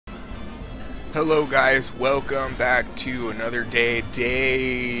Hello guys, welcome back to another day,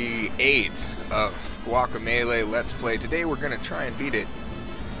 day 8 of Guacamelee Let's Play. Today we're gonna try and beat it.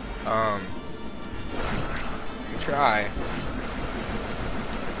 Try.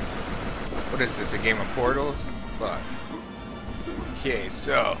 What is this, a game of portals? Fuck. Okay,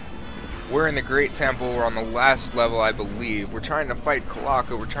 so we're in the Great Temple, we're on the last level I believe. We're trying to fight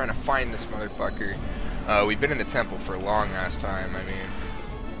Kalaka, we're trying to find this motherfucker. We've been in the temple for a long ass time, I mean.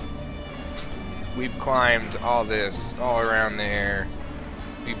 We've climbed all this, all around there.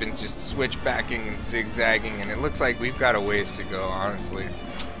 We've been just switchbacking and zigzagging, and it looks like we've got a ways to go, honestly.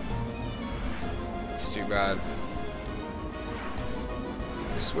 It's too bad.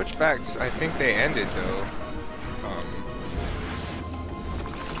 The switchbacks, I think they ended, though.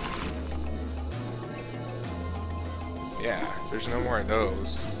 Yeah, there's no more of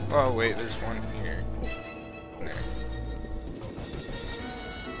those. Oh, wait, there's one here. There.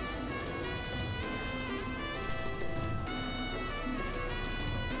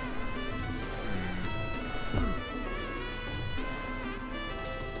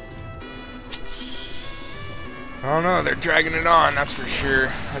 I don't know, they're dragging it on, that's for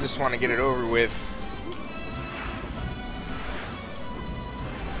sure. I just want to get it over with.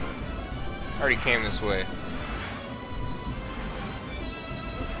 Already came this way.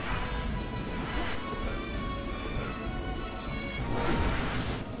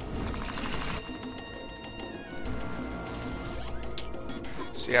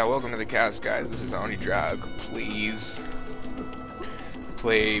 So yeah, welcome to the cast, guys. This is Oni Drag. Please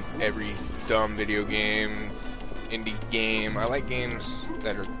play every dumb video game, indie game. I like games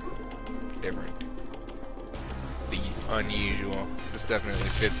that are different. The unusual. This definitely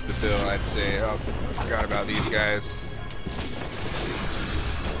fits the bill, I'd say. Oh, forgot about these guys.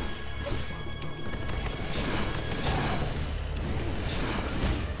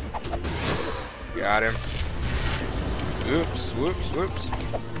 Got him. Oops, whoops, whoops.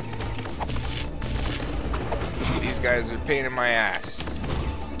 These guys are a pain in my ass.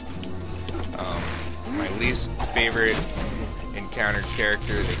 My least favorite encountered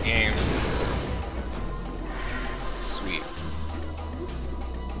character of the game. Sweet.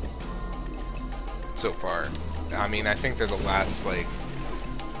 So far. I mean, I think they're the last, like,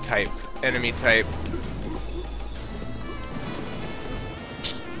 enemy type.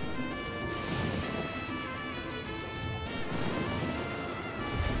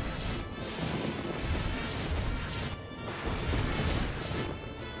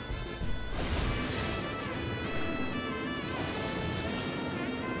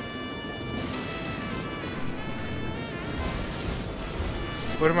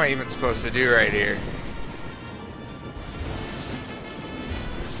 What am I even supposed to do right here?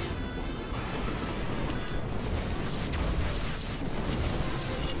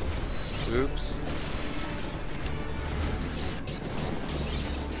 Oops.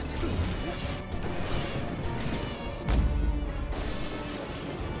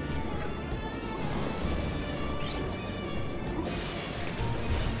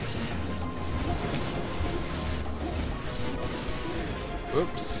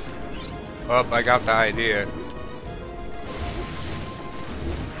 Oops. Oh, I got the idea.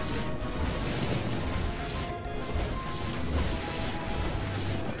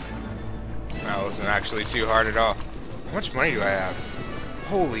 That wasn't actually too hard at all. How much money do I have?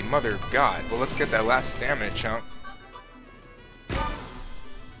 Holy mother of God. Well, let's get that last stamina chunk.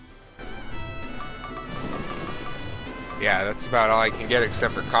 Yeah, that's about all I can get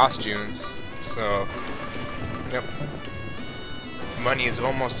except for costumes. So, yep. Money is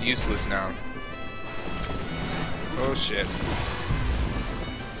almost useless now. Oh shit.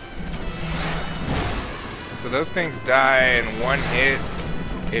 So those things die in one hit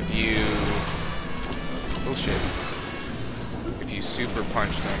if you... Oh shit. If you super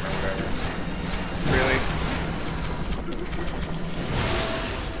punch them or whatever. Really?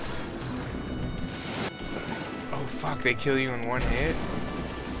 Oh fuck, they kill you in one hit?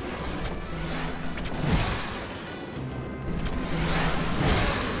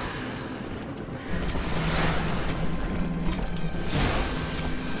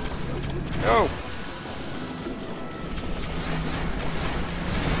 No!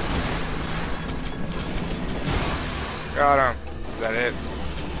 Got him. Is that it?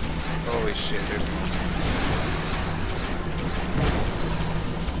 Holy shit, dude.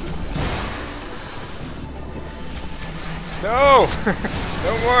 No!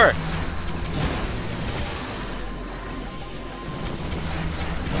 No more!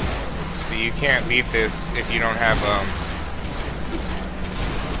 See, you can't beat this if you don't have,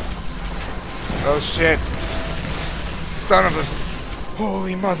 Oh shit. Son of a...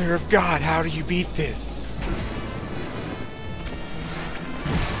 Holy Mother of God, how do you beat this?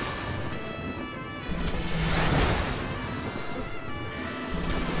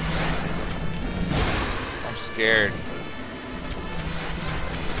 I'm scared.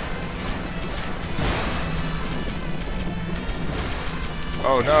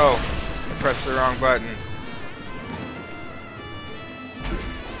 Oh no! I pressed the wrong button.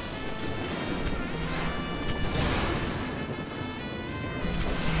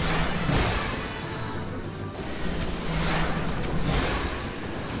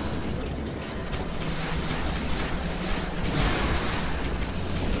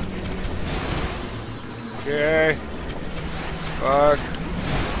 Okay. Fuck.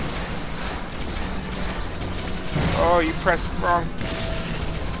 Oh, you pressed the wrong.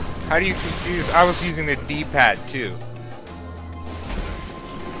 How do you confuse? I was using the D-pad too.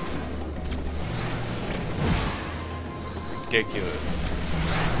 Ridiculous.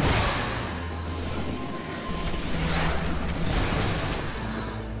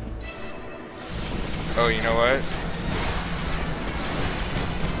 Oh, you know what?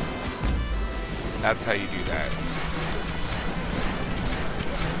 That's how you do that.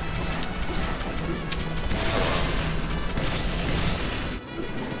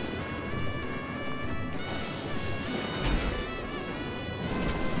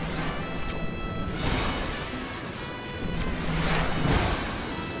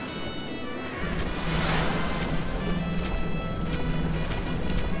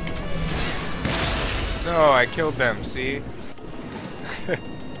 No, I killed them, see?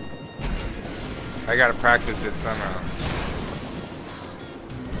 I gotta practice it somehow.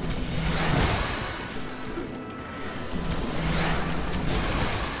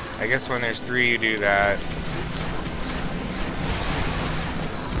 I guess when there's 3 you do that.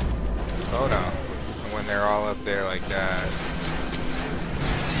 Oh no. And when they're all up there like that.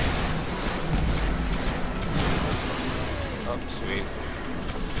 Oh, sweet.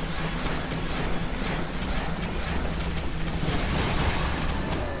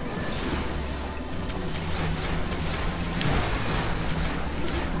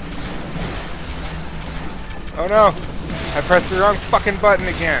 Oh no! I pressed the wrong fucking button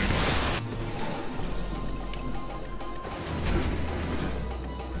again.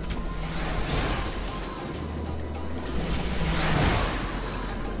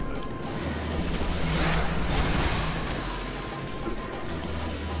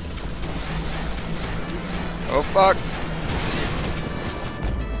 Oh fuck.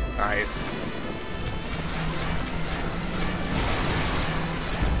 Nice.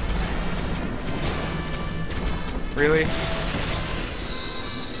 Really?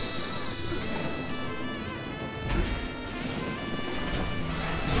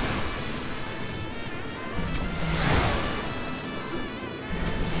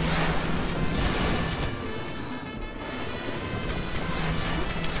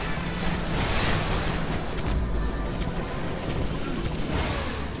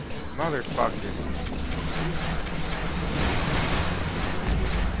 Motherfucker.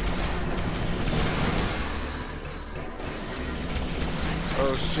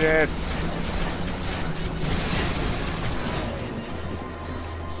 Oh shit.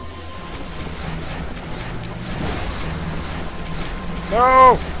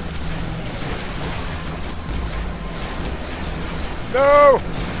 No! No!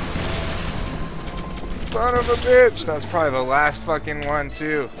 Son of a bitch! That's probably the last fucking one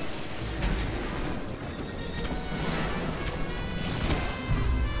too.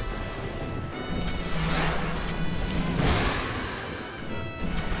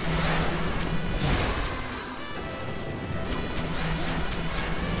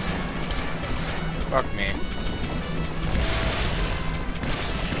 Fuck me.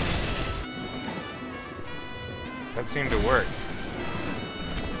 That seemed to work.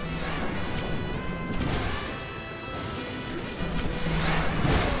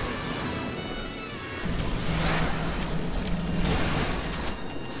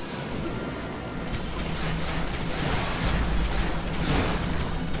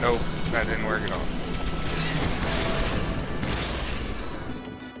 Nope, that didn't work at all.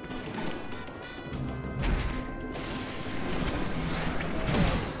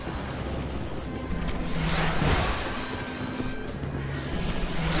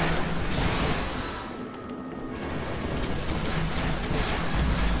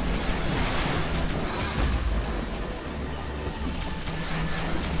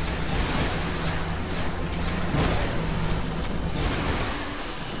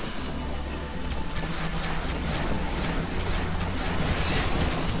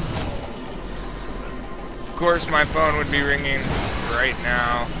 Of course my phone would be ringing right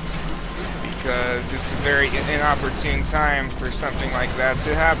now because it's a very inopportune time for something like that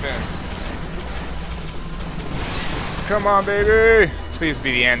to happen. Come on, baby! Please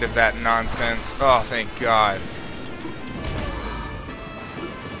be the end of that nonsense. Oh, thank God.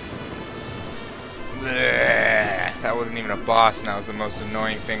 Blech. That wasn't even a boss, and that was the most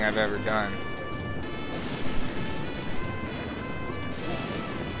annoying thing I've ever done.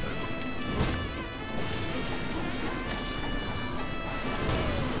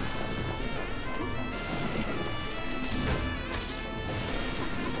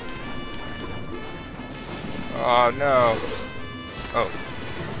 Oh no. Oh.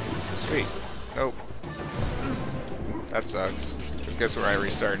 Sweet. Nope. That sucks. Let's guess where I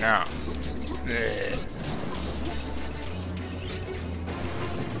restart now. Blech.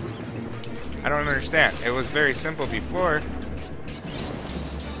 I don't understand. It was very simple before.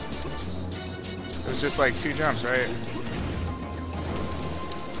 It was just like 2 jumps, right?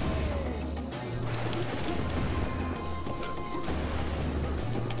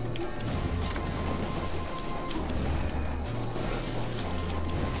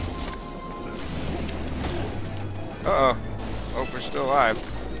 Uh-oh. Oh, we're still alive.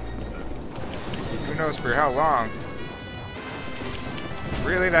 Who knows for how long?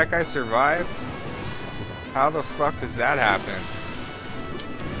 Really? That guy survived? How the fuck does that happen?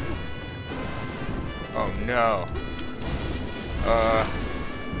 Oh no.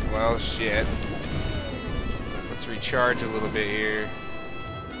 Well, shit. Let's recharge a little bit here.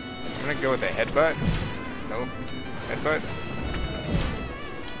 I'm gonna go with a headbutt. Nope. Headbutt.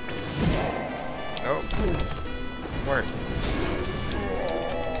 Nope. Work.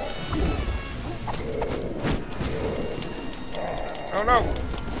 Oh no!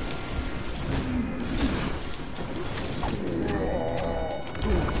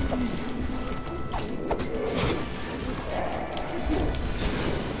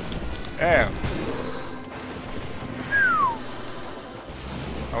 Damn.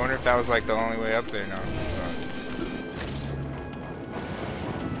 I wonder if that was like the only way up there. No, it's not.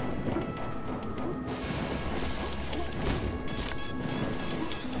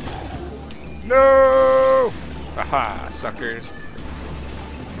 No! Aha, suckers.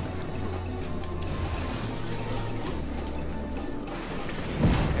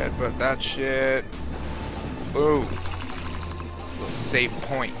 Headbutt that shit. Ooh. Little save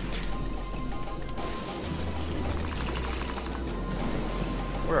point.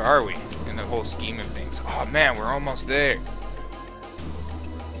 Where are we in the whole scheme of things? Oh man, we're almost there.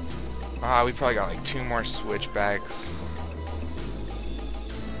 Ah, we probably got like 2 more switchbacks.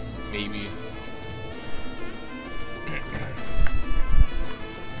 Maybe.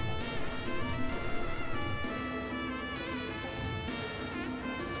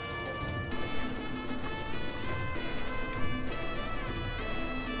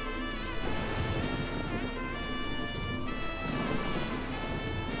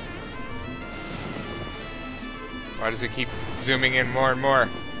 Why does it keep zooming in more and more?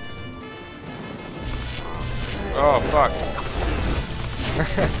 Oh, fuck.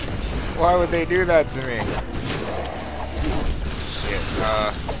 Why would they do that to me? Shit.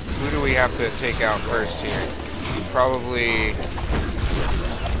 Who do we have to take out first here? Probably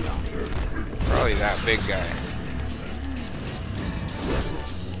that big guy.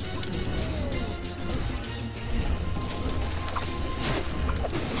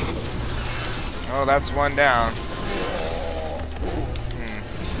 Oh, that's 1 down.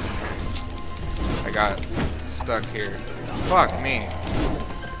 I got stuck here. Fuck me.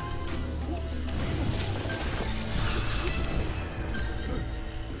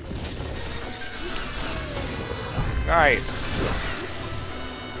 Nice.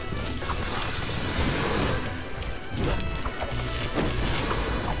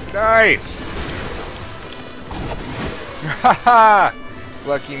 Nice. Haha.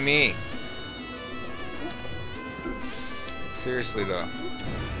 Lucky me. Seriously though.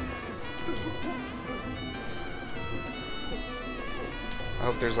 I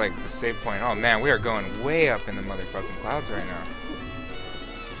hope there's like a save point. Oh man, we are going way up in the motherfucking clouds right now.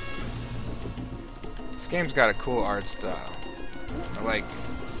 This game's got a cool art style. I like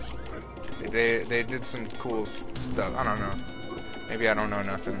it. They did some cool stuff. I don't know. Maybe I don't know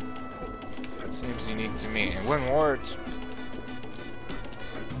nothing. It seems unique to me. And when words,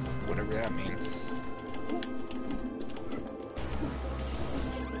 whatever that means.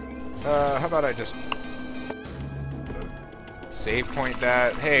 How about I just save point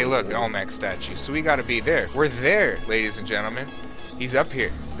that? Hey, look, Olmec statue. So we gotta be there. We're there, ladies and gentlemen. He's up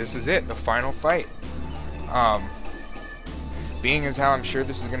here. This is it, the final fight. being as how I'm sure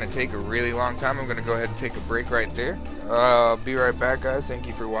this is going to take a really long time, I'm going to go ahead and take a break right there. I'll be right back, guys. Thank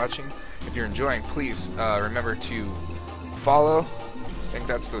you for watching. If you're enjoying, please remember to follow. I think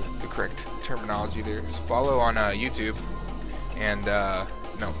that's the correct terminology there. Is follow on YouTube, and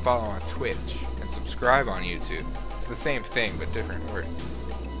no, follow on Twitch, and subscribe on YouTube. It's the same thing, but different words.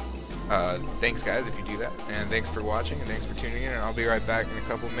 Thanks, guys, if you do that, and thanks for watching, and thanks for tuning in, and I'll be right back in a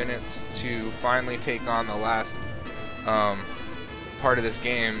couple minutes to finally take on the last part of this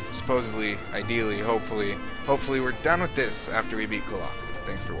game. Supposedly, ideally, hopefully we're done with this after we beat Guacamelee.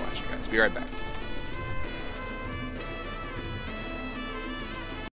 Thanks for watching, guys. Be right back.